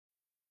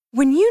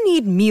When you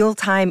need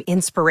mealtime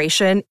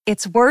inspiration,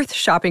 it's worth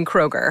shopping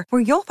Kroger,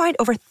 where you'll find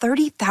over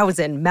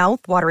 30,000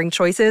 mouth-watering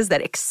choices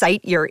that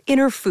excite your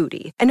inner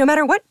foodie. And no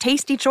matter what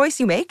tasty choice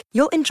you make,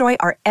 you'll enjoy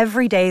our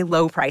everyday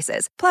low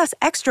prices, plus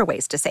extra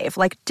ways to save,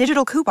 like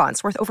digital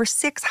coupons worth over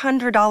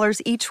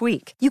 $600 each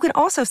week. You can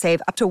also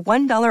save up to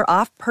 $1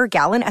 off per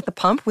gallon at the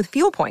pump with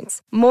fuel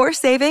points. More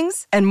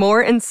savings and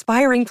more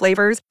inspiring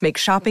flavors make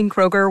shopping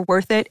Kroger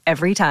worth it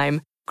every time.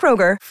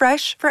 Kroger,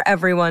 fresh for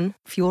everyone.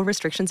 Fuel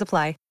restrictions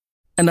apply.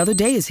 Another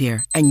day is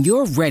here, and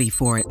you're ready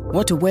for it.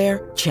 What to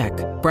wear? Check.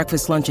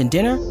 Breakfast, lunch, and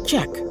dinner?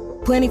 Check.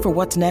 Planning for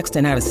what's next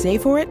and how to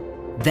save for it?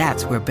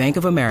 That's where Bank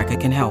of America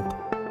can help.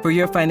 For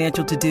your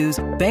financial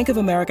to-dos, Bank of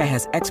America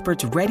has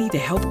experts ready to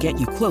help get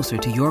you closer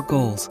to your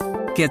goals.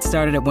 Get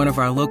started at one of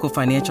our local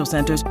financial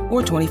centers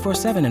or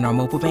 24/7 in our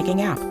mobile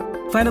banking app.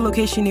 Find a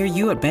location near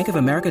you at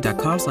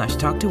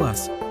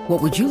bankofamerica.com/talktous.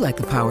 What would you like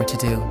the power to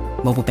do?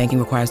 Mobile banking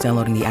requires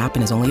downloading the app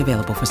and is only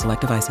available for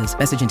select devices.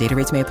 Message and data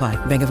rates may apply.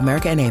 Bank of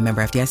America N.A.,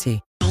 member FDIC.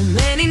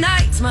 Many nights,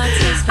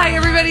 Hi,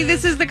 everybody.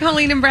 This is the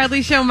Colleen and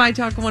Bradley Show, My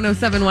Talk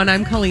 1071.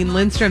 I'm Colleen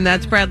Lindstrom.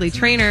 That's Bradley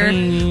Trainer.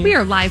 We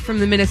are live from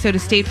the Minnesota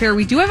State Fair.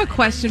 We do have a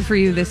question for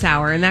you this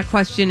hour, and that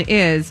question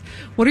is,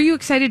 what are you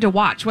excited to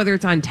watch, whether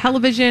it's on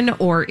television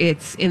or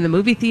it's in the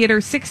movie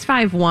theater?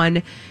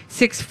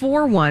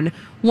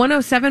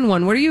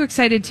 651-641-1071. What are you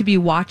excited to be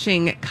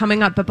watching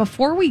coming up? But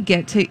before we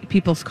get to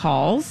people's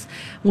calls,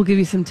 we'll give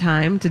you some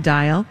time to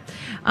dial.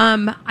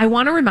 I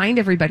want to remind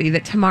everybody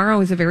that tomorrow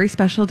is a very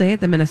special day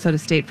at the Minnesota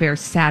State Fair,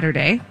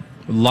 Saturday.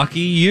 Lucky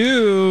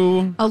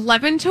you.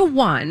 11 to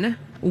 1,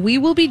 we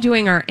will be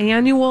doing our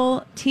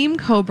annual Team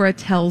Cobra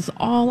Tells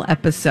All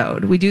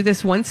episode. We do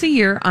this once a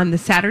year on the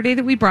Saturday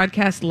that we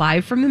broadcast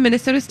live from the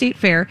Minnesota State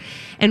Fair,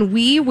 and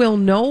we will,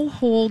 no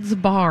holds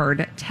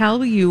barred,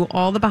 tell you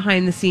all the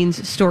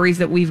behind-the-scenes stories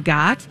that we've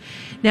got.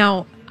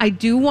 Now, I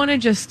do want to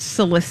just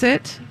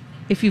solicit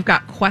if you've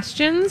got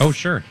questions. Oh,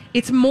 sure.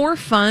 It's more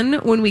fun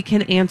when we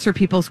can answer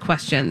people's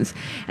questions.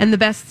 And the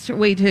best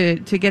way to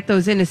get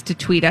those in is to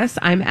tweet us.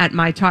 I'm at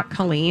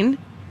MyTalkColleen.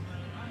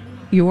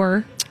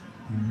 You're...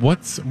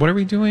 What are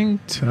we doing?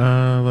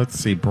 Let's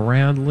see.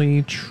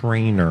 Bradley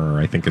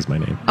Trainer, I think is my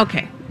name.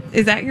 Okay.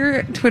 Is that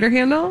your Twitter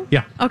handle?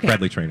 Yeah. Okay.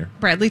 Bradley Trainer.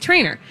 Bradley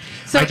Trainer.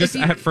 So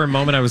for a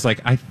moment, I was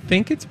like, I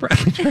think it's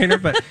Bradley Trainer,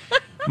 but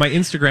my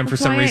Instagram for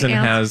some reason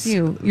has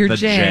your the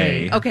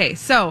J. Okay.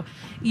 So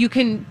you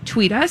can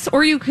tweet us,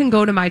 or you can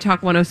go to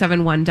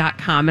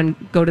mytalk1071.com and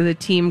go to the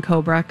Team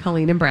Cobra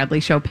Colleen and Bradley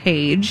Show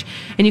page,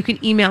 and you can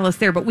email us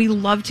there. But we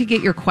love to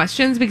get your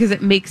questions because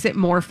it makes it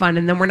more fun,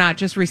 and then we're not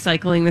just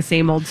recycling the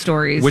same old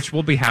stories. Which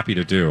we'll be happy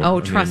to do.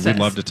 Oh, trust us.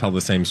 We'd love to tell the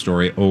same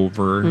story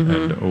over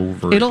and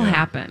over It'll again.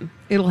 happen.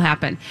 It'll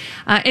happen.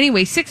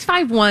 Anyway,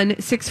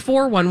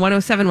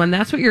 651-641-1071.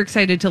 That's what you're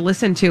excited to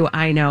listen to,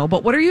 I know.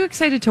 But what are you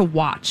excited to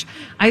watch,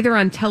 either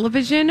on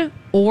television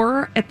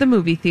or at the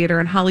movie theater?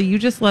 And Holly, you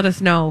just let us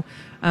know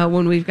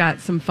when we've got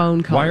some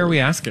phone calls. Why are we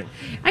asking?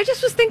 I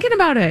just was thinking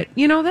about it.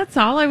 That's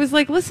all. I was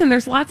like, listen,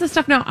 there's lots of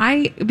stuff now.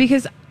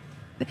 Because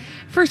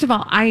first of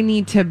all, I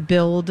need to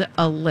build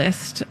a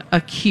list, a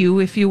queue,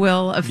 if you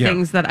will, of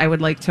things that I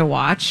would like to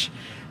watch.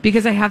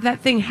 Because I have that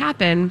thing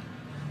happen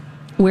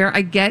where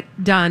I get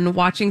done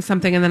watching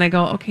something and then I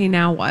go, okay,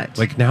 now what?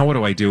 Like, now what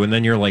do I do? And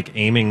then you're like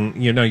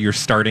aiming, you're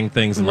starting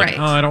things and like,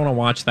 oh, I don't want to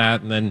watch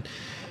that. And then,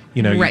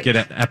 you get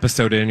an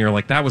episode in and you're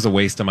like, that was a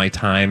waste of my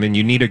time. And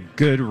you need a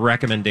good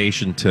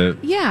recommendation to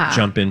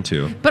jump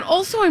into. But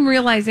also I'm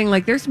realizing,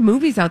 like, there's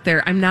movies out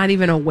there I'm not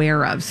even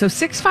aware of. So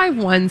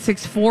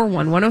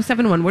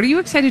 651-641-1071. What are you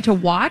excited to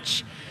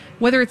watch?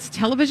 Whether it's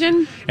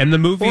television and the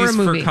movies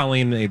or for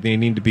Colleen, they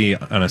need to be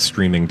on a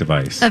streaming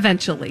device.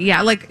 Eventually,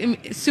 yeah, like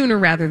sooner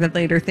rather than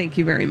later. Thank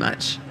you very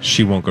much.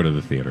 She won't go to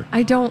the theater.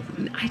 I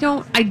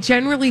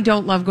generally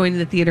don't love going to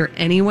the theater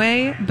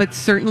anyway, but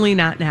certainly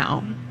not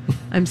now.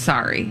 I'm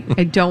sorry.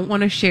 I don't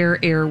want to share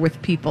air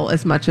with people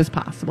as much as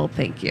possible.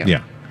 Thank you.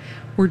 Yeah.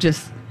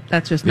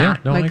 That's just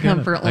not my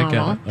comfort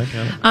level. I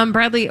get it.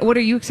 Bradley, what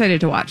are you excited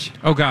to watch?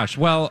 Oh, gosh.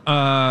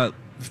 Well,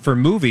 for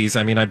movies,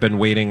 I mean, I've been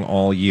waiting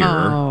all year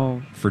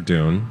for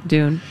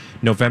Dune.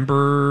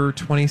 November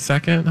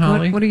 22nd,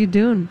 Holly? What are you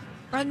doing?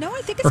 No,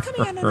 I think it's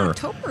coming out in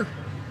October.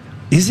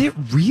 Is it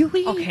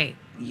really? Okay.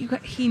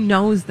 He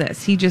knows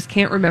this. He just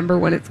can't remember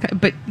when it's...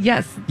 But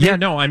yes. Yeah,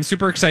 no, I'm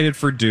super excited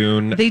for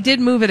Dune. They did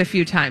move it a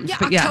few times. Yeah,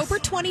 but October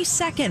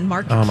 22nd.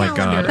 Mark your calendar. My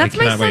God. That's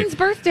my son's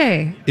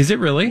birthday. Is it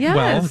really?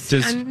 Yes.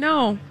 Well,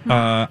 no.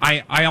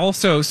 I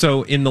also,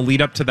 so in the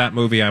lead up to that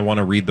movie, I want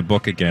to read the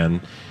book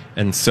again.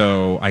 And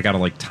so I got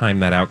to time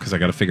that out because I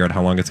got to figure out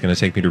how long it's going to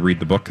take me to read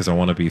the book because I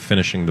want to be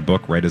finishing the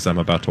book right as I'm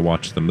about to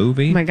watch the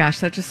movie. Oh my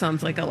gosh, that just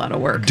sounds like a lot of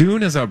work.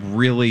 Dune is a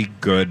really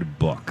good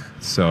book.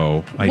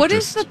 So what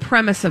is the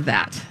premise of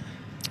that?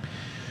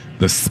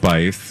 The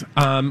spice.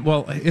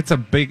 Well, it's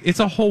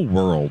a whole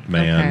world,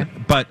 man. Okay.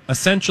 But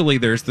essentially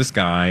there's this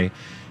guy,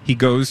 he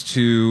goes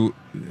to...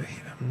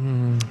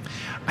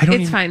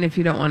 It's fine if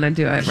you don't want to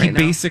do it right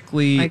now. He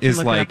basically I can is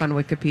look like... it up on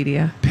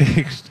Wikipedia.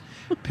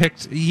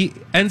 he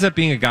ends up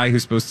being a guy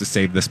who's supposed to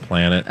save this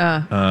planet,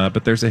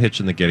 but there's a hitch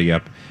in the giddy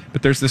up.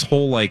 But there's this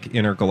whole like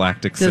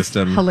intergalactic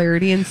system.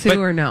 Hilarity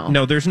ensue or no?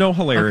 No, there's no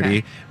hilarity.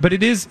 Okay. But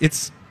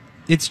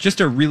it's just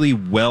a really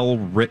well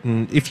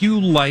written. If you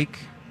like,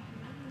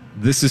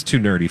 this is too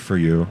nerdy for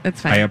you.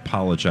 It's fine. I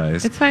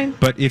apologize. It's fine.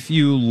 But if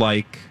you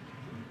like,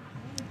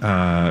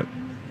 to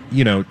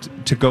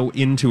go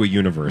into a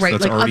universe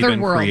that's like already other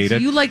been worlds.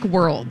 created, You like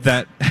worlds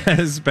that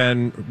has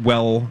been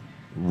well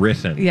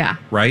written. Yeah.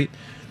 Right.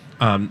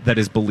 That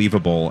is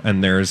believable,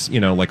 and there's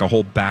like a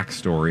whole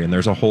backstory, and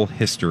there's a whole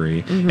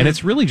history, and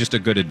it's really just a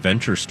good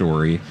adventure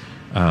story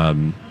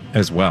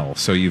as well.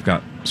 So you've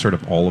got sort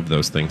of all of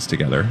those things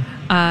together.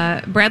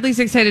 Bradley's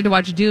excited to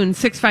watch Dune.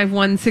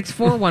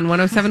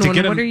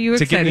 651-641-1071. What are you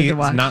excited to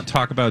watch? Not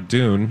talk about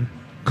Dune.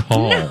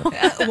 Call. No.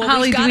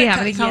 Holly, do we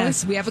have any callers?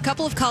 Yes, we have a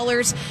couple of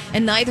callers,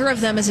 and neither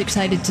of them is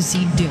excited to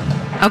see Dune.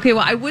 Okay,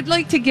 well, I would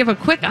like to give a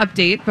quick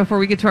update before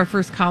we get to our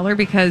first caller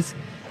because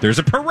there's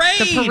a parade.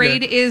 The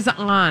parade is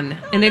on,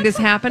 and it is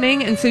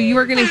happening, and so you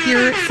are going to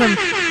hear some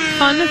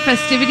fun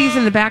festivities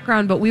in the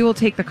background, but we will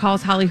take the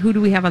calls. Holly, who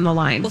do we have on the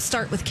line? We'll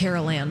start with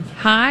Carol Ann.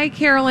 Hi,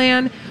 Carol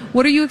Ann.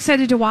 What are you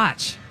excited to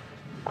watch?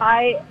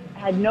 I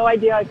had no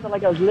idea. I felt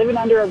like I was living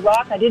under a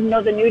rock. I didn't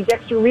know the new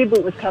Dexter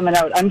reboot was coming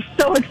out. I'm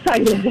so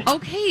excited.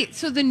 Okay,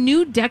 so the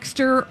new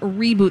Dexter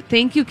reboot.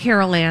 Thank you,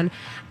 Carol Ann.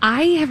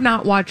 I have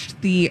not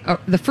watched the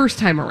first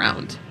time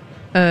around,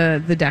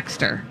 the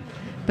Dexter.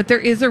 But there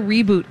is a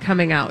reboot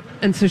coming out,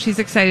 and so she's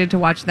excited to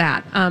watch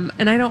that.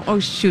 And I don't. Oh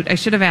shoot! I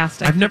should have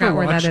asked. I've never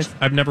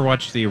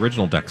watched the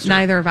original Dexter.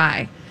 Neither have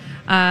I.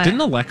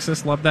 Didn't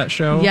Alexis love that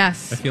show?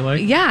 Yes, I feel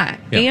like. Yeah.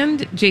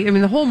 And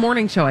the whole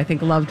morning show I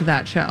think loved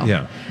that show.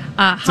 Yeah.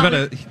 It's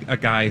about a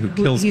guy who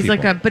kills people.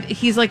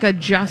 He's like a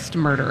just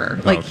murderer.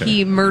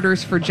 He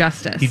murders for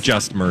justice. He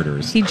just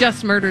murders.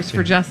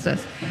 For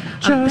justice.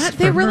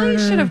 They really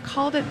should have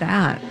called it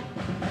that.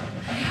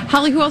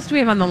 Holly, who else do we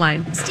have on the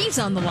line? Steve's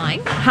on the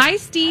line. Hi,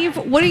 Steve.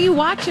 What are you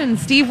watching?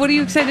 Steve, what are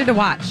you excited to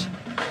watch?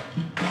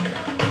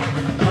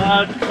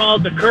 It's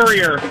called The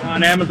Courier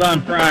on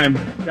Amazon Prime.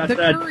 Got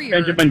that Courier.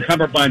 Benjamin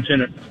Cumberbatch in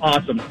it.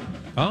 Awesome.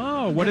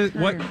 Oh,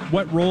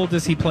 what role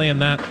does he play in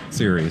that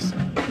series?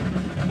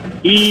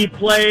 He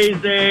plays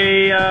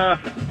a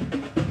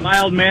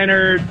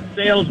mild-mannered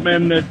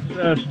salesman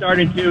that's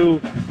starting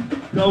to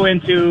go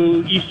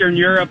into Eastern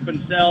Europe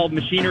and sell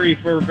machinery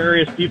for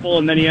various people,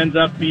 and then he ends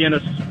up being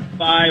a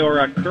spy or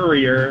a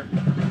courier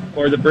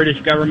for the British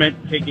government,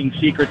 taking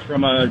secrets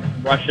from a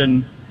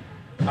Russian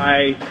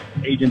high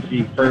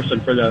agency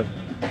person for the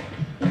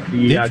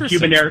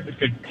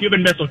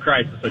Cuban Missile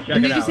Crisis. So check it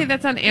out. Did you say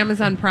that's on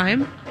Amazon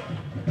Prime?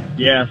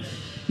 Yes.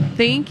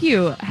 Thank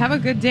you. Have a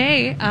good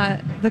day.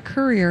 The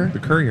Courier. The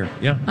Courier,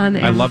 yeah. On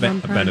Amazon I love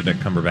it, Prime. Benedict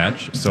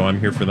Cumberbatch, so I'm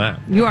here for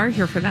that. You are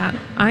here for that.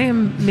 I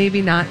am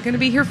maybe not going to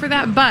be here for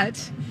that,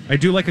 but I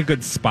do like a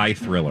good spy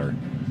thriller.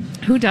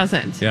 Who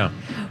doesn't? Yeah.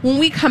 When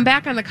we come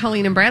back on the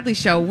Colleen and Bradley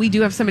show, we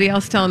do have somebody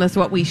else telling us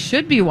what we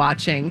should be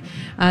watching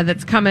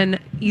that's coming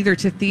either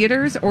to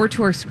theaters or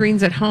to our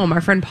screens at home.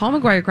 Our friend Paul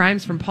McGuire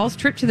Grimes from Paul's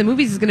Trip to the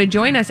Movies is going to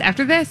join us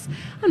after this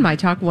on My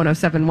Talk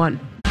 1071.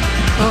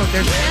 Oh,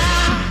 there's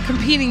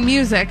competing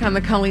music on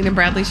the Colleen and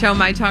Bradley show,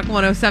 My Talk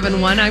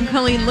 1071. I'm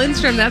Colleen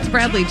Lindstrom. That's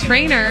Bradley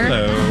Traynor.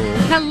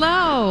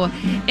 Hello.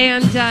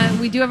 And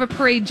we do have a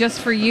parade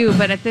just for you,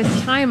 but at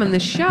this time on the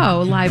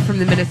show, live from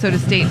the Minnesota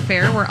State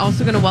Fair, we're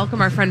also going to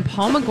welcome our friend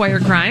Paul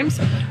McGuire Grimes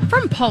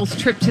from Paul's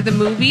Trip to the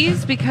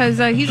Movies, because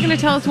he's going to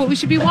tell us what we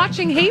should be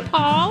watching. Hey,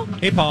 Paul.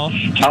 Hey, Paul.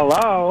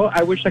 Hello.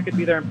 I wish I could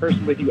be there in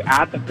person with you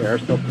at the fair,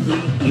 so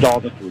please eat all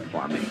the food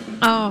for me.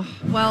 Oh,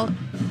 well,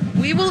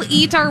 we will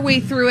eat our way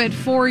through it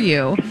for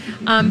you.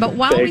 But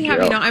while we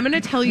have, I'm going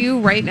to tell you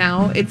right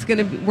now, it's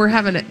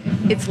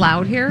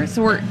loud here,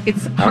 so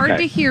it's hard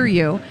to hear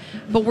you,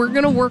 but we're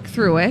going to work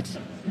through it.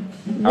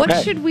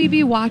 What should we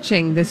be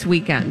watching this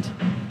weekend?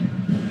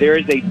 There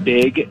is a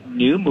big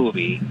new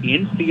movie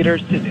in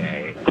theaters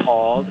today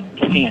called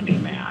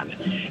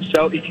Candyman.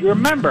 So if you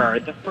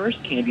remember, the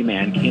first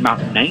Candyman came out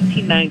in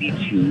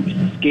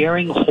 1992,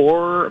 scaring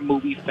horror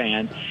movie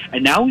fans,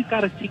 and now we've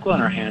got a sequel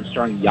in our hands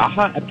starring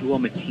Yahya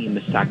Abdul-Mateen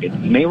II.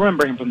 You may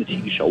remember him from the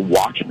TV show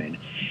Watchmen.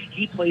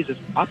 He plays this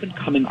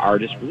up-and-coming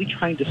artist, really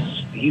trying to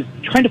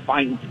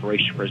find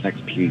inspiration for his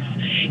next piece,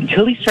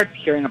 until he starts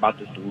hearing about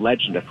this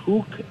legend of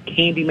who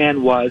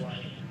Candyman was,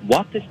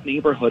 what this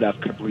neighborhood of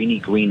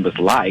Cabrini Green was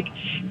like.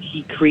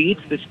 He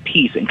creates this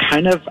piece and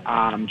kind of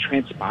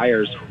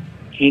transpires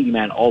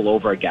Candyman all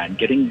over again,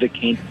 getting the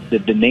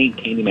name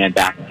Candyman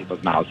back in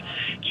people's mouths,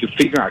 to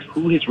figure out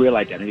who his real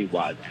identity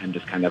was, and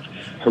this kind of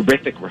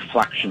horrific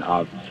reflection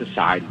of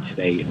society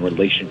today in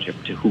relationship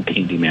to who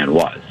Candyman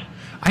was.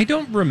 I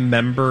don't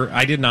remember.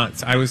 I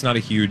was not a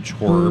huge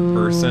horror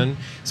person,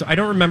 so I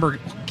don't remember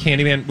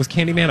Candyman. Was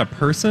Candyman a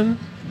person?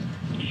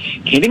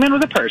 Candyman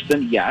was a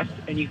person, yes,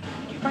 and you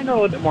find out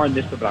a little bit more in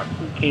this about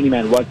who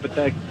Candyman was, but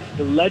the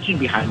legend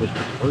behind this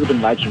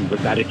urban legend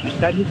was that if you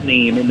said his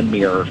name in the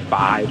mirror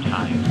 5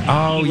 times,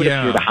 he would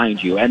appear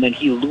behind you, and then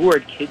he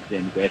lured kids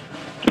in with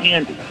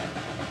candy.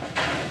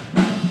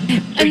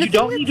 So you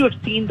don't need to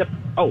have seen the...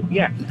 Oh,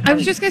 yeah. I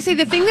was just going to say,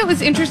 the thing that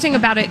was interesting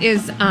about it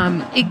is,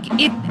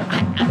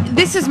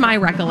 this is my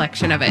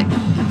recollection of it.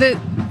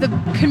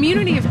 The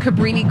community of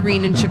Cabrini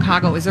Green in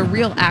Chicago is a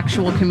real,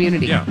 actual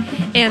community. Yeah.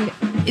 And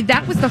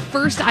that was the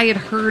first I had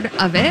heard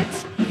of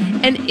it.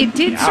 And it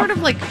did sort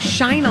of like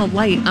shine a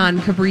light on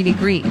Cabrini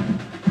Green.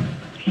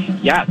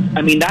 Yes.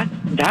 I mean,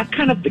 that's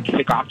kind of the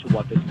kickoff to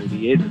what this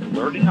movie is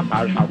learning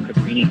about how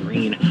Cabrini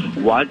Green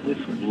was this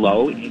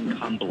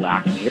low-income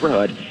black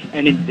neighborhood.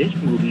 And in this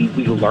movie,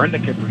 we learn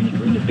that Cabrini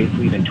Green has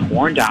basically been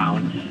torn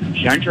down,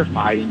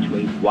 gentrified into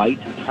a white,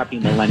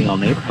 preppy millennial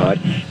neighborhood.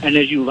 And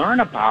as you learn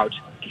about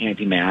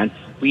Candyman,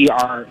 we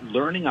are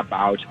learning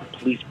about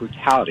police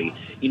brutality.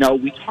 You know,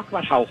 we talk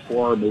about how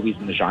horror movies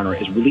in the genre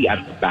is really at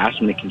its best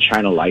when it can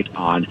shine a light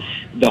on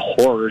the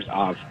horrors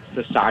of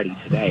society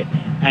today.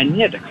 And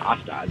Nia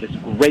DaCosta, this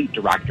great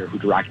director who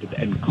directed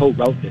and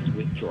co-wrote this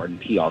with Jordan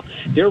Peele,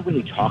 they're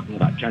really talking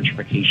about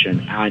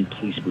gentrification and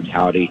police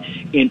brutality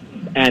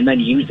and then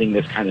using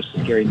this kind of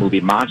scary movie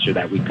monster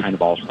that we've kind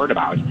of all heard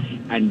about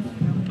and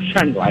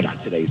shining light on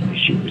today's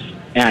issues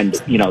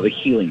and, you know, the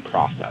healing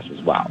process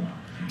as well.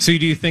 So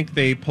do you think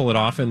they pull it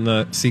off in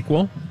the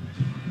sequel?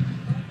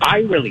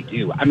 I really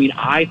do. I mean,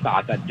 I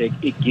thought that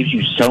it gives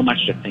you so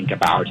much to think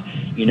about,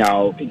 you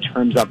know, in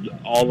terms of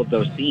all of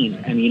those scenes.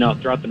 And, you know,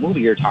 throughout the movie,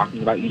 you're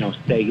talking about, you know,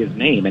 say his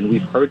name. And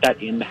we've heard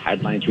that in the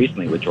headlines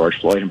recently with George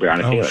Floyd and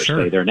Breonna Taylor,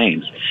 say their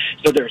names.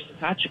 So there's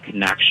such a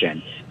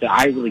connection that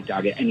I really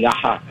dug it. And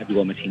Yahya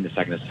Abdul-Mateen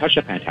II is such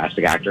a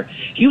fantastic actor.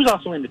 He was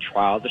also in the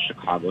trial of the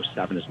Chicago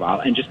 7 as well.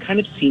 And just kind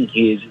of seeing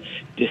his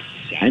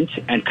descent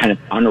and kind of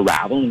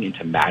unraveling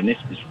into madness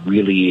is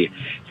really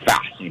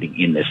fascinating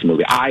in this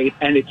movie.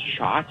 And it's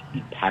shot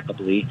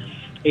impeccably.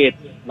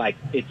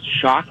 It's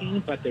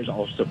shocking, but there's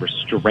also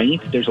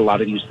restraint. There's a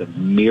lot of use of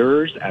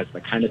mirrors as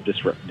the kind of this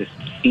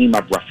theme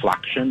of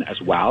reflection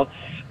as well.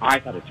 I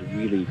thought it's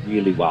really,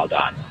 really well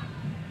done.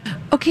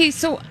 Okay,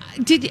 so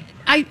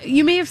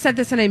you may have said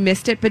this and I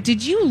missed it, but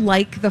did you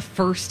like the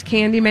first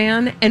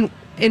Candyman?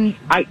 And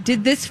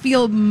did this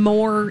feel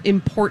more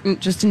important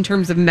just in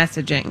terms of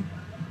messaging?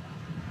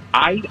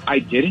 I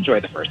did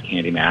enjoy the first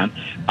Candyman.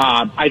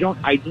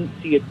 I didn't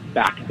see it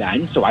back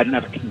then, so I don't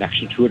have a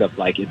connection to it of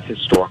like its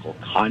historical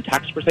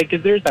context per se,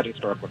 because there's that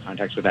historical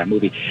context with that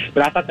movie.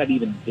 But I thought that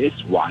even this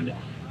one,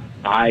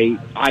 I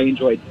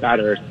enjoyed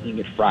better seeing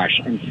it fresh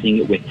and seeing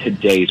it with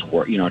today's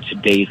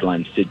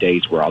lens,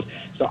 today's world.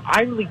 So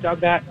I really dug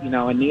that, you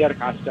know, and Nia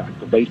DaCosta,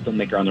 a great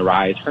filmmaker on the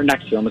rise. Her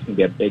next film is going to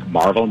be a big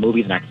Marvel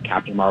movie. The next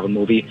Captain Marvel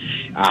movie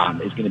is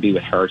going to be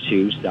with her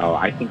too. So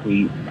I think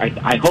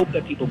I hope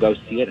that people go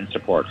see it and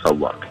support her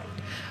work.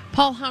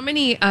 Paul, how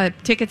many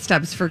ticket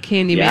stubs for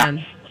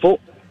Candyman? Yeah,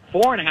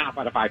 4.5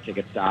 out of 5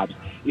 ticket stubs.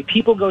 If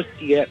people go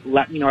see it,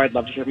 let me know. I'd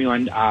love to hear from you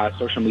on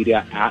social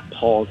media at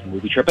Paul's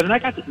Movie Trip. And then I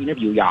got to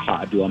interview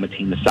Yahya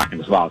Abdul-Mateen II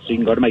as well. So you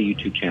can go to my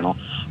YouTube channel,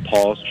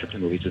 Paul's Trip to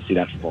Movies, to see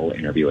that full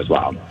interview as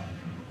well.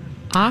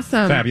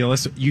 Awesome.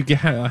 Fabulous. You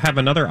have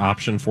another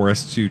option for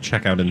us to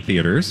check out in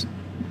theaters.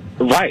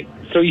 Right.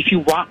 So if you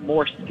want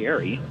more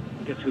scary,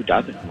 because who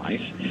doesn't in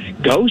life,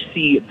 go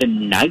see The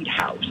Night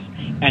House.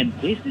 And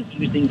this is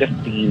using the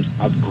themes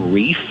of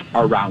grief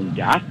around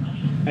death.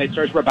 It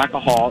stars Rebecca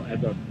Hall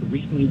as a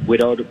recently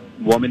widowed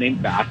woman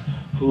named Beth,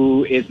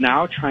 who is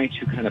now trying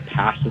to kind of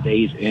pass the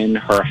days in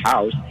her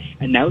house.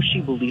 And now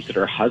she believes that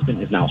her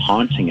husband is now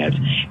haunting it.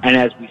 And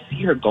as we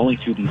see her going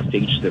through these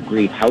stages of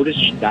grief, how does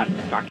that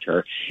affect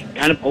her?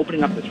 Kind of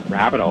opening up this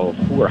rabbit hole of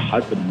who her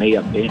husband may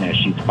have been as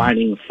she's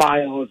finding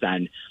files.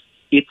 And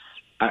it's,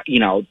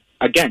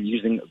 again,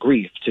 using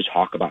grief to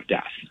talk about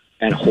death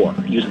and horror,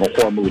 using a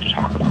horror movie to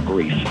talk about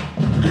grief.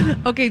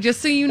 Okay,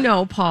 just so you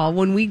know, Paul,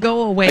 when we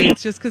go away,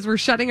 it's just because we're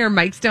shutting our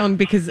mics down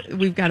because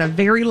we've got a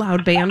very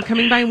loud band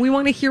coming by and we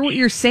want to hear what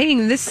you're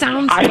saying. This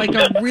sounds like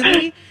a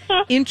really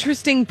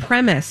interesting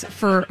premise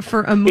for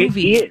a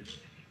movie. It is.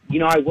 You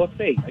know, I will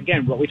say,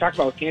 again, what we talked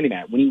about with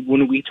Candyman,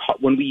 when we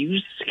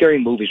use scary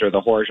movies or the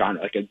horror genre,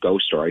 like a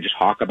ghost story, to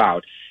talk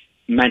about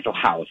mental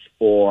health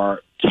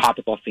or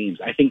topical themes,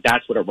 I think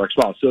that's what it works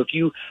well. So if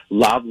you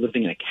love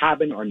living in a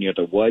cabin or near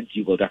the woods,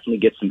 you will definitely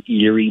get some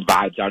eerie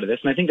vibes out of this.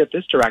 And I think that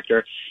this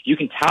director, you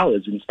can tell,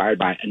 is inspired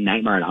by A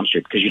Nightmare on Elm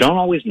Street, because you don't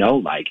always know,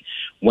 like,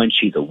 when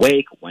she's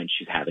awake, when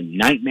she's having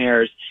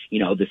nightmares,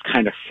 this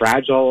kind of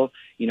fragile,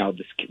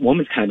 this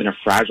woman's kind of in a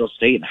fragile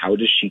state, and how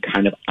does she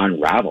kind of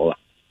unravel,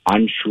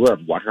 unsure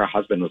of what her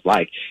husband was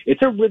like.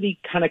 It's a really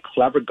kind of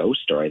clever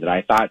ghost story that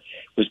I thought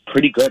was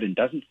pretty good and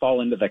doesn't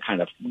fall into the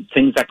kind of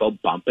things that go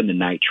bump in the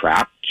night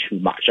trap too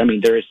much. I mean,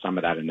 there is some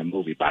of that in the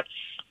movie, but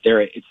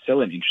it's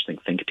still an interesting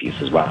think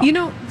piece as well.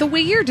 The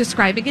way you're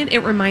describing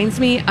it reminds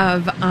me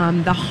of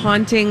The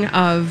Haunting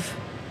of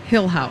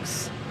Hill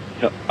House.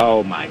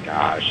 Oh my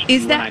gosh.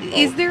 Is there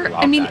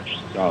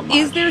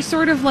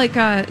sort of like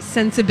a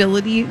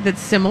sensibility that's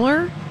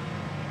similar?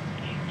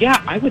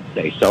 Yeah, I would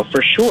say so,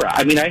 for sure.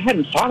 I mean, I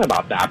hadn't thought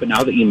about that, but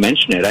now that you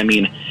mention it, I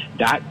mean,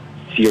 that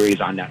series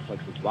on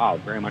Netflix as well,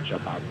 very much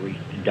about grief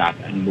and death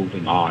and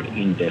moving on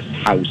in this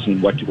house,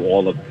 and what do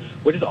all of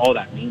what does all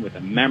that mean with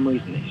the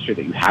memories and the history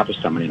that you have with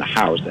someone in the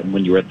house? And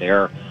when you were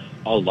there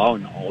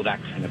alone, all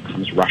that kind of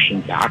comes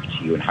rushing back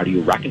to you. And how do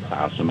you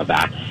reconcile some of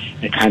that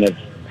and kind of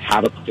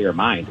have a clear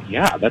mind?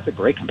 Yeah, that's a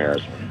great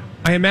comparison.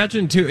 I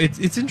imagine, too,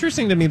 it's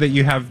interesting to me that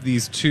you have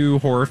these two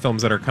horror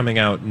films that are coming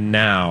out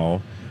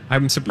now.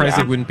 I'm surprised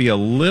it wouldn't be a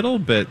little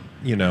bit,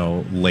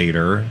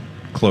 later,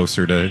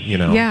 closer to,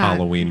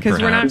 Halloween, because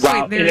we're not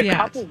quite there in yet. A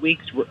couple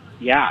weeks,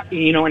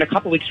 in a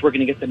couple weeks, we're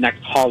going to get the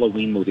next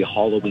Halloween movie,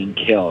 Halloween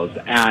Kills.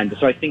 And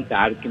so I think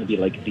that is going to be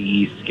like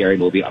the scary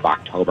movie of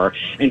October.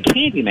 And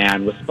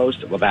Candyman was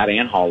that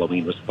and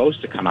Halloween was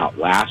supposed to come out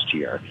last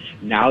year.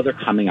 Now they're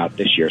coming out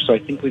this year. So I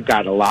think we've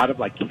got a lot of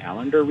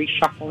calendar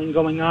reshuffling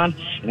going on.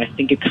 And I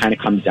think it kind of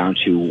comes down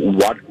to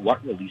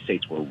what release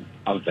dates were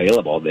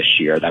available this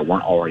year that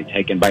weren't already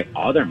taken by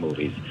other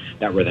movies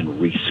that were then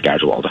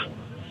rescheduled.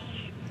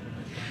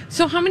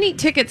 So how many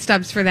ticket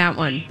stubs for that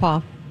one,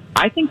 Paul?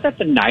 I think that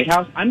The Night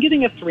House, I'm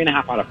giving it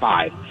 3.5 out of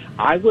 5.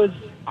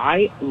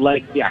 I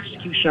like the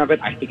execution of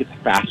it. I think it's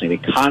a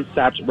fascinating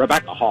concept.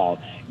 Rebecca Hall,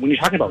 when you're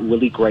talking about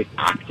really great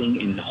acting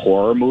in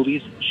horror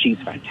movies, she's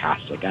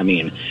fantastic. I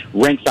mean,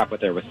 ranks up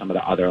with her with some of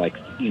the other, I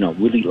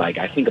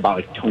think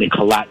about Toni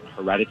Collette,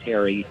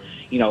 Hereditary,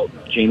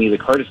 Jamie Lee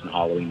Curtis in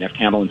Halloween, Neve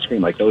Campbell in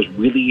Scream, those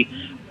really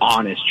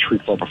honest,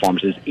 truthful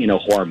performances in a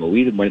horror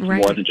movie when it's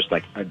more than just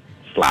a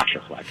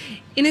slasher flick.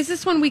 And is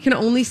this one we can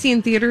only see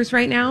in theaters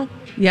right now?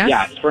 Yes?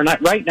 Yes,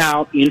 right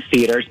now in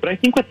theaters. But I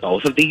think with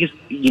both of these,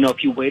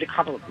 if you wait a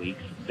couple of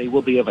weeks, they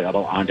will be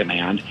available on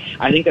demand.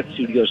 I think that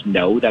studios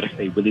know that if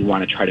they really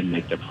want to try to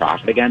make their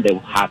profit again, they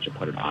will have to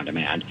put it on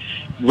demand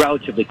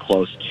relatively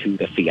close to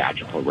the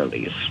theatrical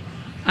release.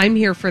 I'm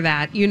here for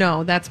that.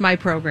 That's my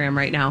program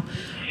right now.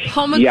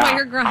 Paul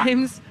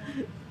McGuire-Grimes,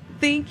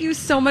 thank you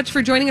so much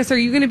for joining us. Are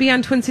you going to be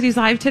on Twin Cities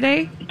Live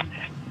today?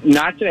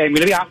 Not today. I'm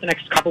going to be off the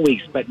next couple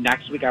weeks, but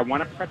next week I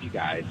want to prep you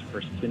guys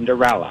for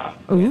Cinderella.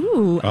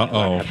 Ooh.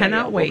 Uh-oh.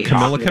 Cannot wait.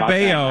 Camila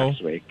Cabello.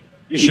 Next week.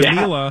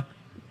 Shamila.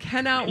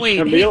 Cannot wait.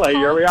 Shamila,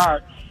 here we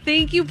are.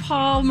 Thank you,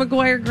 Paul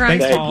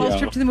McGuire-Grimes, for Paul's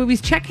Trip to the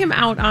Movies. Check him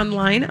out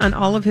online on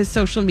all of his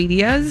social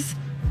medias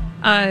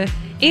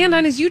and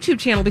on his YouTube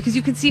channel, because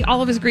you can see all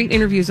of his great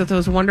interviews with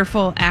those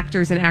wonderful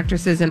actors and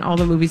actresses and all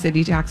the movies that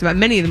he talks about,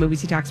 many of the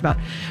movies he talks about.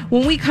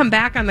 When we come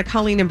back on the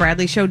Colleen and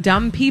Bradley Show,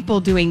 dumb people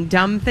doing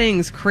dumb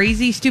things,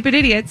 crazy, stupid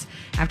idiots,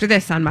 after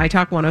this on My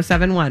Talk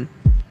 107.1.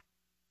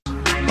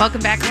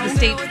 Welcome back to the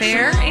State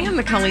Fair and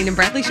the Colleen and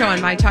Bradley Show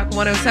on My Talk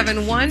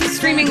 107.1,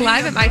 streaming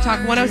live at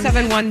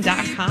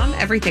MyTalk1071.com.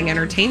 Everything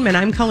Entertainment.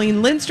 I'm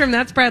Colleen Lindstrom.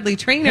 That's Bradley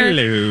Traynor.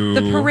 Hello.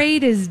 The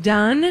parade is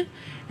done.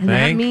 And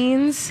that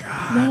means,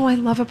 no, I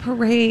love a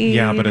parade.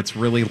 Yeah, but it's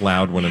really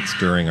loud when it's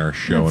during our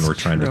show and we're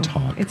trying to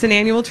talk. It's an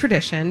annual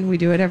tradition. We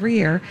do it every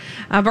year.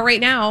 But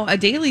right now, a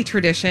daily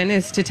tradition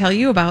is to tell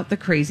you about the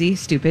crazy,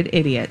 stupid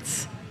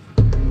idiots.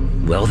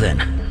 Well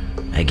then,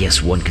 I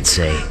guess one could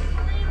say,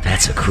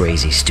 that's a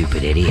crazy,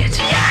 stupid idiot.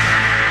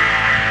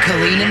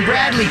 Colleen and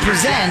Bradley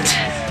present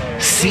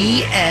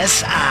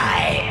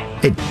CSI.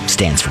 It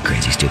stands for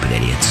Crazy Stupid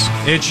Idiots.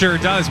 It sure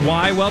does.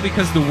 Why? Well,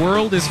 because the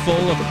world is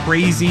full of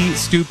crazy,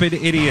 stupid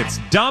idiots.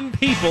 Dumb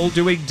people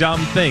doing dumb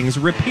things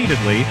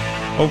repeatedly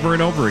over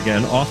and over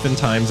again,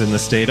 oftentimes in the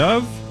state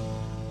of...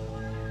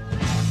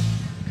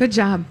 Good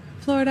job.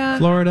 Florida.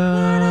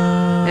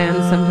 And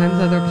sometimes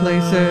other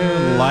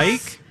places.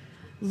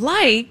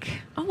 Like,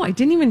 I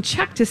didn't even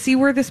check to see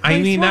where this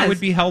place was. that would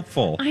be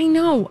helpful. I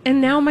know.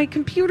 And now my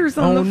computer's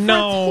on the front.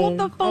 Hold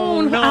the phone.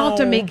 Oh, no. I'll have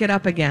to make it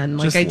up again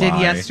like I did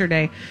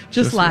yesterday.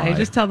 Just lie.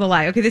 Just tell the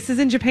lie. Okay, this is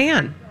in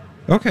Japan.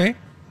 Okay.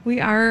 We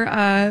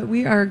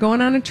are going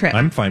on a trip.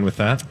 I'm fine with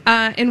that.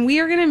 And we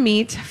are going to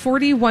meet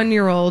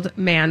 41-year-old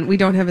man. We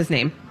don't have his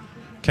name.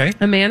 Okay.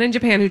 A man in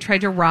Japan who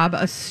tried to rob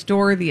a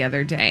store the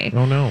other day.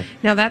 Oh, no.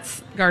 Now,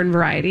 that's garden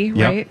variety,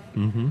 right?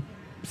 Mm-hmm.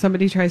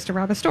 Somebody tries to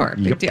rob a store.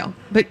 Big deal.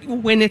 But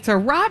when it's a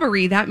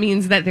robbery, that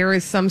means that there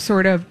is some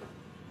sort of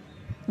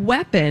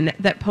weapon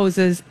that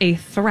poses a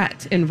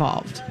threat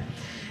involved.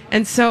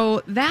 And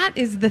so that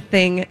is the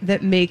thing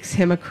that makes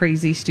him a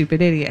crazy,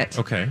 stupid idiot.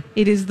 Okay.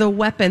 It is the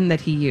weapon that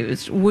he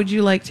used. Would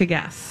you like to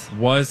guess?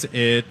 Was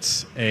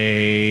it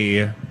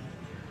a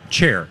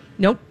chair?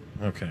 Nope.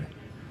 Okay.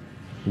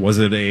 Was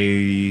it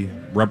a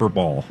rubber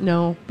ball?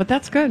 No, but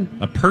that's good.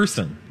 A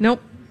person?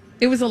 Nope.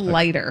 It was a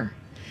lighter.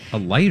 A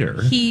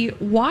lighter? He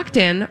walked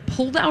in,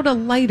 pulled out a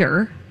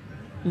lighter,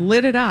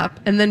 lit it up,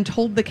 and then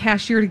told the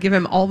cashier to give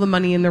him all the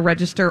money in the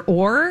register,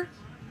 or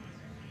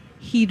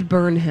he'd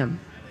burn him.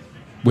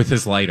 With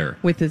his lighter?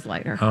 With his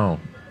lighter. Oh.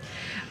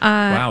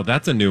 Wow,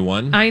 that's a new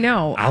one. I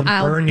know. I'll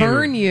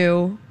burn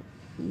you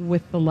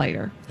with the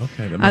lighter.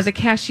 Okay. The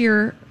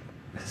cashier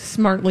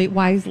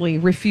wisely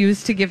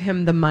refused to give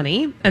him the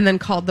money and then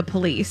called the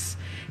police.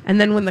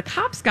 And then when the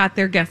cops got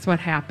there, guess what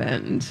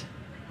happened?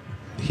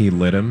 He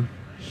lit him?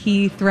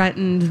 He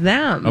threatened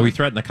them. Oh, he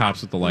threatened the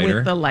cops with the lighter?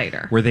 With the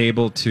lighter. Were they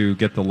able to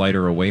get the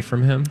lighter away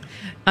from him?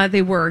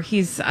 They were.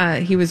 He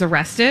was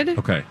arrested.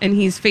 Okay. And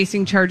he's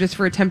facing charges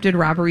for attempted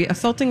robbery,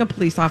 assaulting a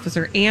police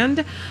officer,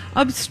 and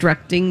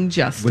obstructing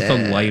justice. With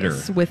a lighter.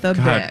 With a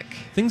bic.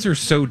 Things are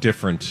so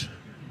different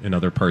in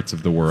other parts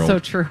of the world. So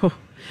true.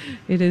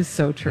 It is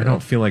so true. I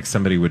don't feel like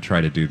somebody would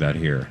try to do that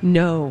here.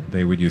 No.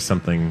 They would use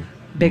something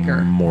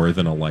bigger, more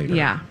than a lighter.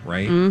 Yeah.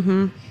 Right?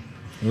 Mm-hmm.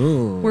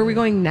 Ooh. Where are we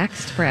going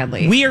next,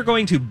 Bradley? We are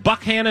going to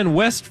Buckhannon,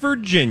 West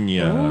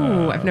Virginia.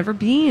 Oh, I've never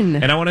been.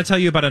 And I want to tell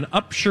you about an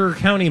Upshur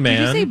County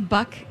man. Did you say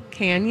Buck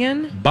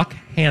Canyon?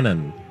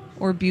 Buckhannon.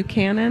 Or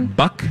Buchanan?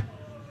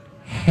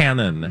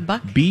 Buckhannon.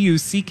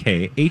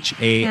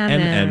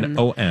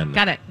 Buckhannon.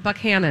 Got it.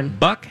 Buckhannon.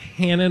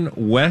 Buckhannon,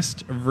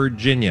 West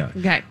Virginia.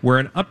 Okay. Where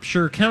an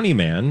Upshur County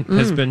man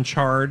has been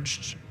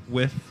charged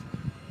with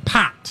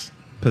pot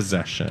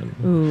possession.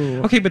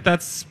 Ooh. Okay, but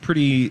that's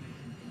pretty...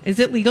 Is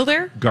it legal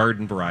there?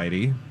 Garden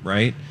variety,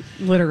 right?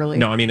 Literally.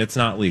 No, I mean, it's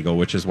not legal,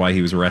 which is why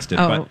he was arrested.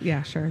 Oh, but,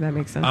 yeah, sure. That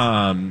makes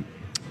sense.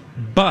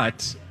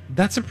 But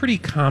that's a pretty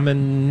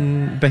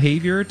common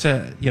behavior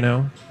to,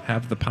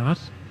 have the pot,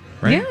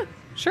 right? Yeah,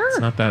 sure. It's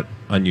not that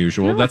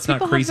unusual. No, That's not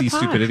people crazy, have the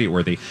pot. stupid, idiot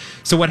worthy.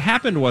 So what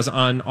happened was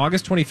on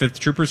August 25th,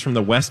 troopers from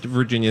the West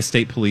Virginia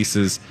State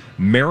Police's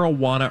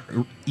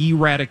marijuana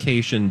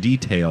eradication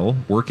detail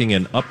working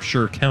in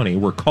Upshur County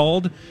were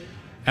called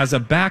as a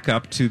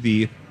backup to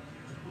the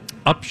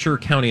Upshur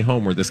County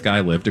home where this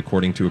guy lived,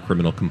 according to a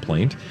criminal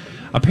complaint.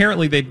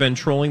 Apparently, they'd been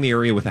trolling the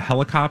area with a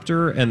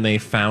helicopter, and they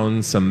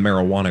found some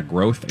marijuana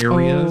growth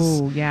areas.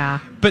 Oh, yeah.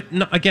 But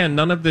again,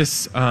 none of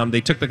this,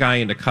 they took the guy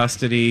into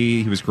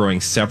custody. He was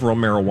growing several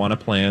marijuana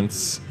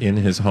plants in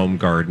his home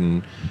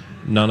garden.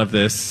 None of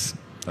this.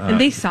 And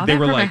they saw that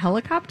were from like, a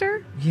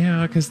helicopter?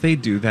 Yeah, because they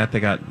do that.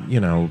 They got,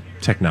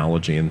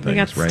 technology and things, They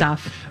got right?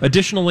 stuff.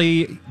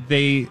 Additionally,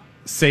 they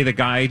say the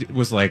guy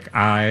was like,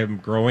 I'm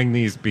growing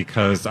these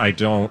because I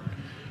didn't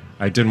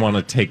want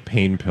to take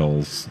pain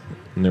pills.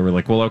 And they were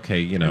like, well,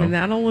 okay, And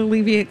that'll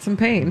alleviate some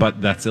pain.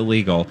 But that's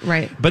illegal.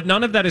 Right. But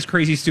none of that is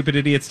crazy, stupid,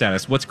 idiot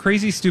status. What's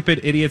crazy, stupid,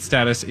 idiot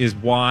status is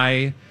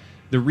why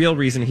the real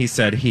reason he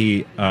said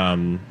he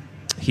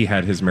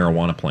had his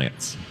marijuana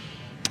plants.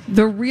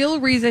 The real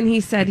reason he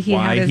said he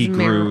why had his he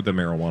grew the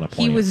marijuana plants.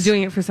 He was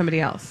doing it for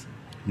somebody else.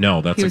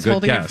 No, that's a good guess. He was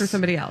holding it for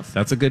somebody else.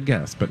 That's a good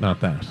guess, but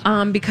not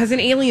that. Because an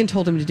alien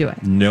told him to do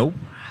it. Nope.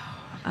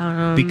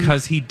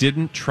 Because he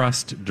didn't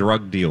trust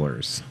drug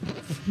dealers.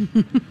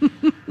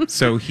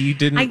 So he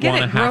didn't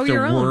want to have to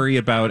worry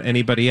about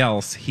anybody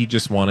else. He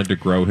just wanted to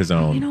grow his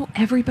own.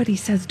 Everybody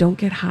says don't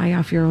get high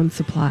off your own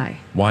supply.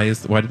 Why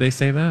did they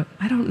say that?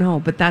 I don't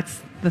know, but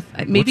that's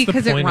maybe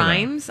because it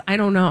rhymes. I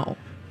don't know.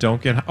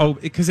 Don't get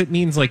because it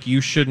means like you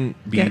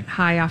shouldn't get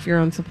high off your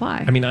own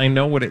supply. I mean, I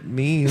know what it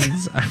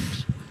means. I'm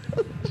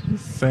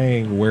just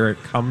saying where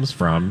it comes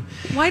from.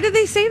 Why did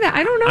they say that?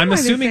 I don't know. I'm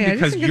assuming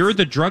because you're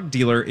the drug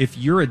dealer. If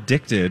you're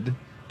addicted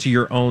to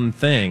your own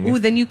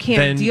thing, then you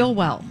can't deal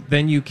well.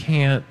 Then you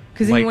can't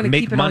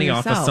make money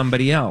off of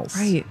somebody else.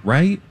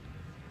 Right?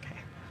 Okay.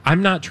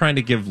 I'm not trying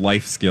to give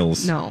life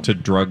skills to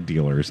drug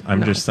dealers.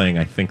 I'm just saying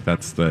I think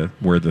that's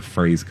where the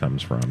phrase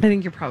comes from. I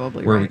think you're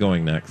probably Where right. are we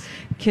going next?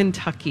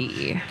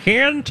 Kentucky.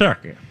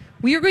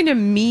 We are going to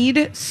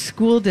Meade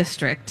School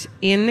District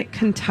in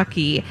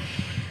Kentucky.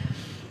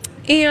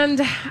 And,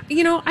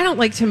 I don't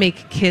like to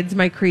make kids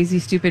my crazy,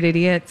 stupid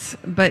idiots,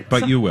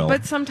 but you will.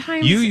 But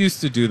sometimes you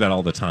used to do that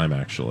all the time,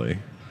 actually.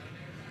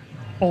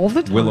 All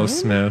the time. Willow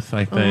Smith,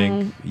 I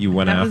think. You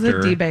went after. That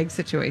was a D-bag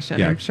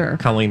situation, I'm sure.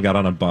 Colleen got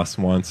on a bus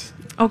once.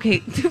 Okay,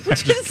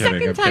 which is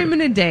second time in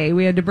a day.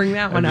 We had to bring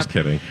that one up. I'm just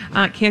kidding.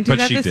 Can't do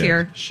that this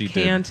year. She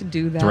can't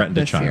do that Threatened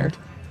this a child. year.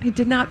 I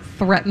did not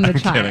threaten the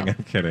child.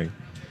 I'm kidding.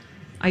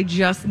 I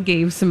just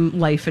gave some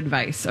life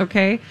advice,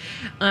 okay?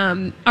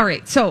 All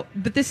right,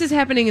 but this is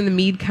happening in the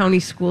Meade County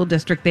School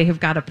District. They have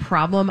got a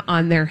problem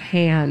on their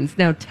hands.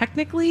 Now,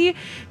 technically,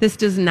 this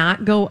does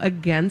not go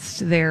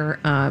against their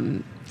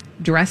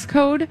dress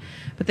code,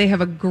 but they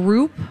have a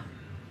group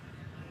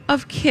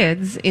of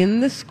kids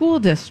in the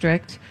school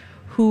district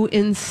who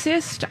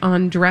insist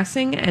on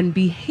dressing and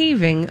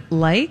behaving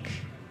like,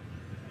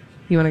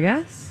 you want to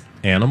guess?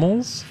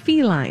 Animals?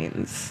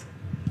 Felines.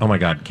 Oh my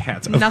God,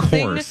 cats. Of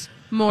Nothing course.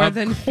 More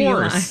than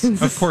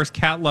felines. Of course,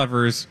 cat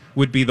lovers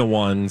would be the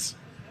ones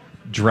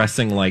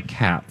dressing like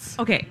cats.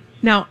 Okay.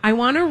 Now, I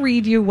want to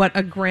read you what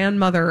a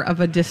grandmother of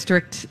a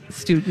district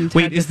student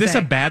Wait, had to is this say.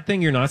 a bad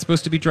thing? You're not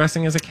supposed to be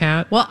dressing as a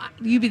cat? Well,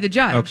 you be the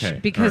judge. Okay.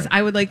 Because all right.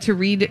 I would like to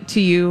read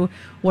to you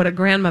what a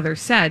grandmother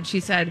said.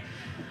 She said,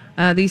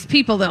 these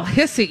people, they'll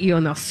hiss at you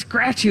and they'll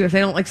scratch you if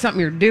they don't like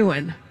something you're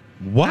doing.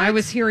 What? I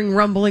was hearing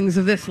rumblings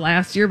of this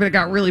last year, but it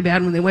got really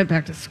bad when they went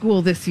back to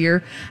school this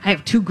year. I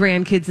have 2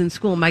 grandkids in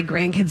school. My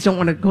grandkids don't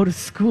want to go to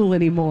school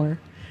anymore.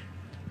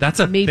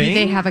 That's a Maybe thing?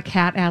 they have a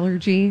cat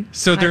allergy.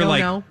 So they're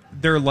know.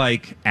 They're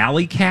like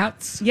alley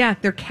cats? Yeah,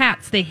 they're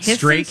cats. They hiss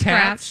Stray and scratch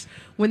cats?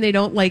 when they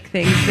don't like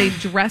things. They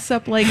dress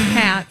up like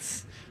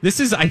cats.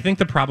 I think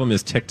the problem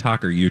is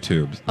TikTok or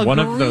YouTube.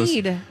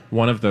 Agreed.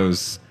 One of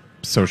those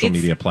social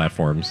media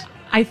platforms.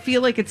 I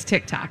feel like it's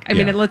TikTok. I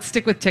mean, let's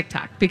stick with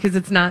TikTok because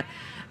it's not.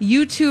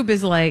 YouTube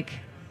is like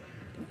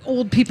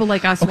old people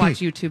like us watch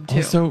YouTube too.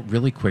 Also,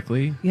 really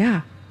quickly.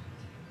 Yeah.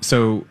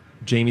 So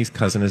Jamie's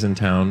cousin is in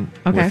town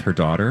with her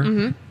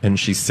daughter, and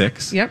she's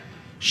 6. Yep.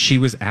 She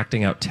was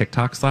acting out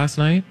TikToks last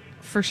night,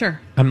 For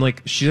sure. I'm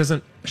like, she's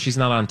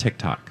not on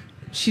TikTok.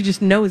 She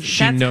just knows.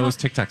 She knows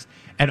TikToks.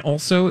 And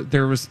also,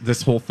 there was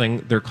this whole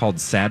thing, they're called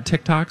sad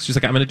TikToks. She's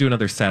like, I'm going to do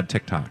another sad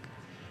TikTok.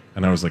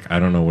 And I was like, I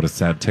don't know what a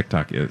sad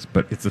TikTok is,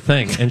 but it's a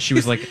thing. And she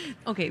was like,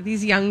 okay,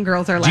 these young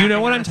girls are laughing. Do you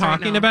know what I'm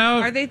talking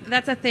about? Are they?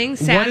 That's a thing?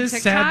 Sad what is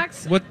TikToks?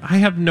 Sad, what? I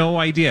have no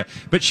idea.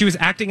 But she was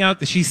acting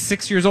out, she's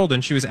 6 years old,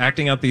 and she was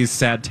acting out these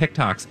sad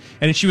TikToks.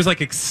 And she was like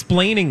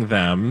explaining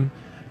them,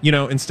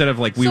 instead of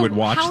like we would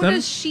watch them. How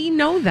does she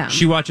know them?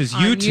 She watches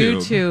YouTube.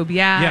 On YouTube,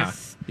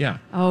 yes. Yeah.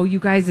 Oh, you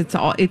guys, it's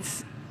all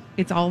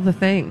the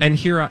thing. And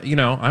here,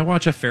 I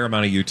watch a fair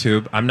amount of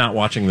YouTube. I'm not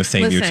watching the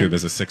same YouTube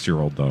as a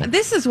 6-year-old, though.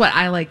 This is what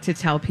I like to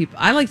tell people.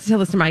 I like to tell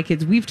this to my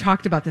kids. We've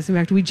talked about this. In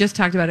fact, we just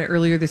talked about it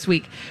earlier this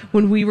week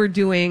when we were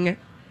doing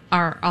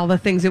all the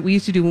things that we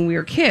used to do when we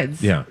were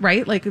kids. Yeah.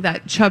 Right? Like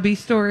that Chubby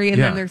story.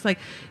 And then there's like,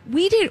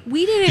 we didn't.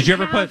 Did you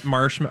ever put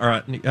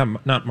marshmallows,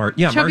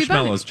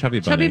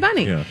 Chubby Bunny. Chubby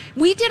Bunny. Yeah.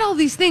 We did all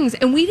these things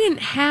and we didn't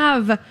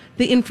have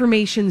the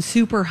information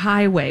super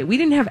highway. We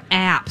didn't have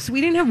apps.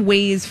 We didn't have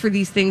ways for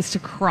these things to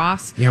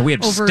cross we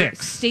had over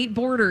sticks. State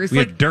borders. We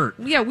had dirt.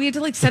 Yeah, we had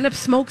to send up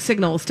smoke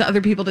signals to other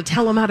people to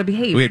tell them how to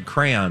behave. We had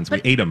crayons.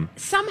 But we ate them.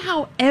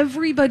 Somehow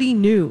everybody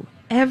knew.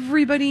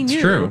 Everybody knew.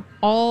 It's true.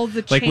 All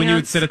the chants, like when you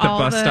would sit at the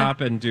bus stop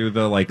and do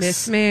the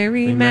Miss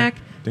Mary Mac,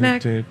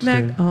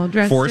 all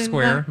dressed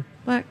Foursquare. in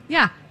black.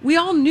 Yeah, we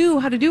all knew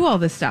how to do all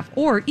this stuff.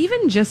 Or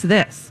even just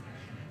this.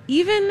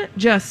 Even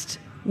just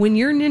when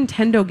your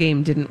Nintendo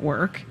game didn't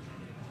work,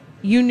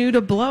 you knew to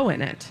blow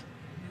in it.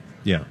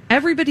 Yeah.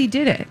 Everybody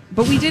did it.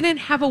 But we didn't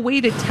have a way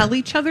to tell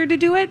each other to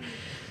do it.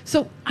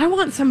 So I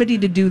want somebody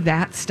to do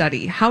that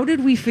study. How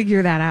did we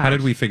figure that out? How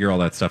did we figure all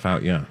that stuff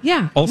out? Yeah.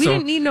 Yeah. Also, we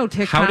didn't need no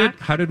TikTok.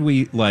 How did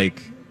we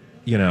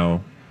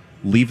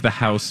leave the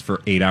house for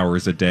 8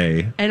 hours a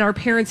day? And our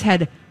parents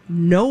had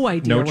no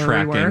idea where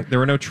tracking. we were. There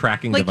were no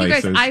tracking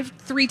devices. You guys, I've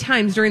 3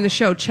 times during the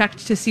show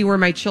checked to see where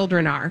my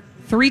children are.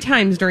 3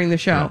 times during the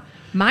show. Yeah.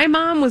 My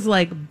mom was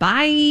like,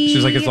 bye. She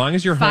was like, as long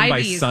as you're home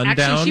by sundown.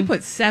 Actually, she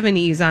put 7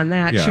 E's on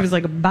that. Yeah. She was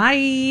like,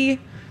 bye.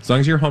 As long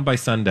as you're home by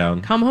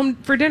sundown. Come home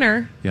for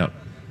dinner. Yep.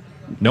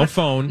 No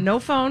phone. No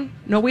phone.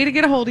 No way to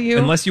get a hold of you.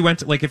 Unless you went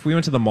to, if we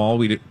went to the mall,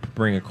 we'd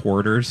bring a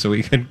quarter so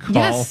we could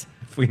call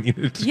if we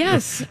needed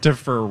to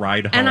for a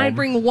ride home. And I'd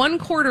bring 1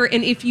 quarter,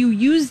 and if you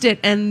used it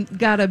and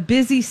got a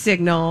busy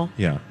signal.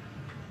 Yeah. Do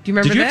you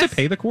remember Did you have to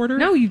pay the quarter?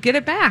 No, you get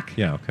it back.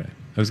 Yeah, okay.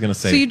 I was going to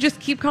say. So you just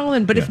keep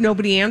calling, but if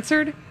nobody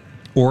answered.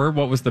 Or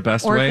what was the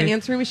best way? Or if the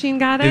answering machine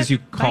got it. Is you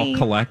call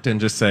collect and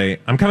just say,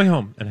 I'm coming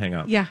home, and hang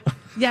up. Yeah.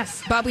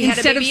 Yes. Bob, we had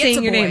a baby, of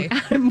saying your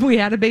name. We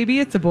had a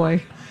baby, it's a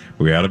boy.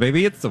 We had a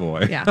baby, it's a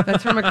boy. Yeah,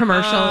 that's from a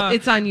commercial.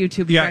 It's on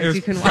YouTube. Yeah, guys. it was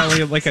you can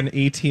probably watch. like an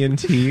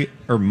AT&T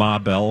or Ma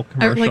Bell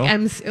commercial.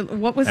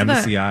 What was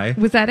MCI.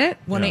 Was that it?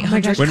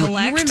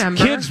 1-800-COLLECT. You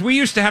remember? Kids, we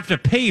used to have to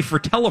pay for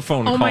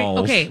telephone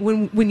calls. Okay,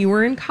 when you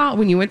were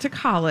when you went to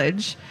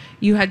college,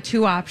 you had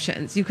 2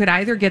 options. You could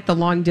either get the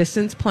long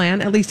distance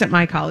plan, at least at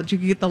my college, you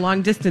could get the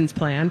long distance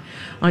plan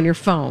on your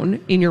phone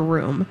in your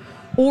room.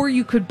 Or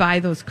you could buy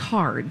those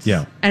cards.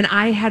 Yeah. And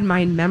I had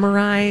mine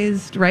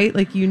memorized, right?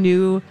 Like you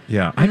knew.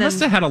 Yeah. I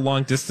must have had a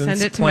long distance plan.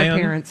 Send it to my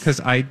parents.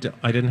 Because I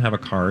didn't have a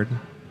card.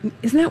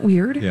 Isn't that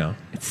weird? Yeah.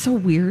 It's so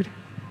weird.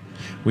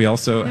 We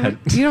also had...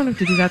 You don't have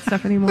to do that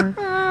stuff anymore.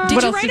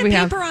 Did you write a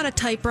paper on a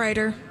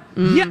typewriter?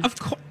 Yeah, of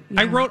course.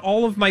 Yeah. I wrote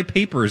all of my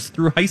papers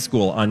through high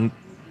school on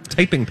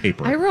typing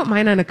paper. I wrote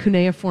mine on a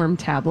cuneiform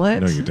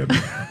tablet. No, you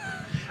didn't.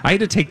 I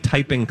had to take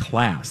typing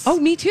class. Oh,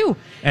 me too.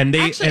 And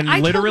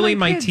literally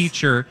my kids,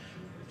 teacher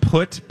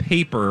put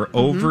paper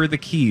over the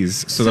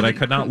keys so that I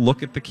could not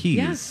look at the keys.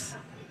 Yes.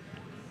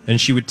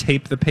 And she would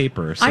tape the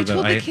paper. So I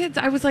told the kids,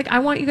 I was like, I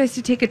want you guys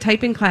to take a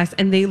typing class.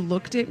 And they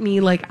looked at me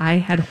like I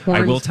had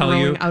horns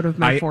growing out of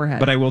my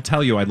forehead. But I will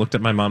tell you, I looked at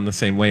my mom the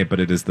same way,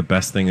 but it is the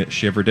best thing that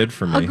she ever did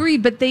for me.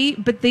 Agreed, but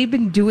they've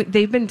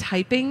been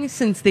typing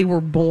since they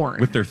were born.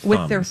 With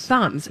their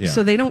thumbs. Yeah.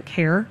 So they don't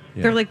care.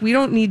 Yeah. They're like, we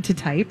don't need to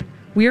type.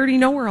 We already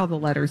know where all the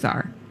letters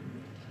are.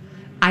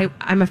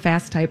 I'm a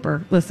fast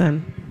typer.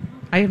 Listen.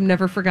 I have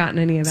never forgotten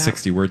any of that.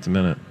 60 words a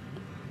minute.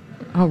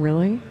 Oh,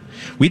 really?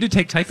 We did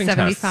take typing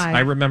 75. tests.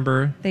 I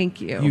remember.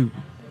 Thank you. You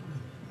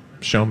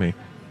show me.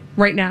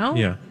 Right now?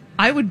 Yeah.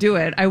 I would do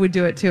it. I would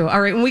do it too. All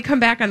right. When we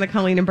come back on the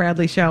Colleen and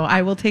Bradley show,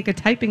 I will take a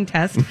typing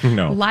test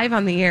live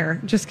on the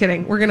air. Just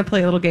kidding. We're going to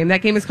play a little game.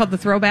 That game is called The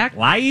Throwback.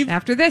 Live?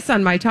 After this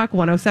on My Talk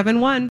 1071.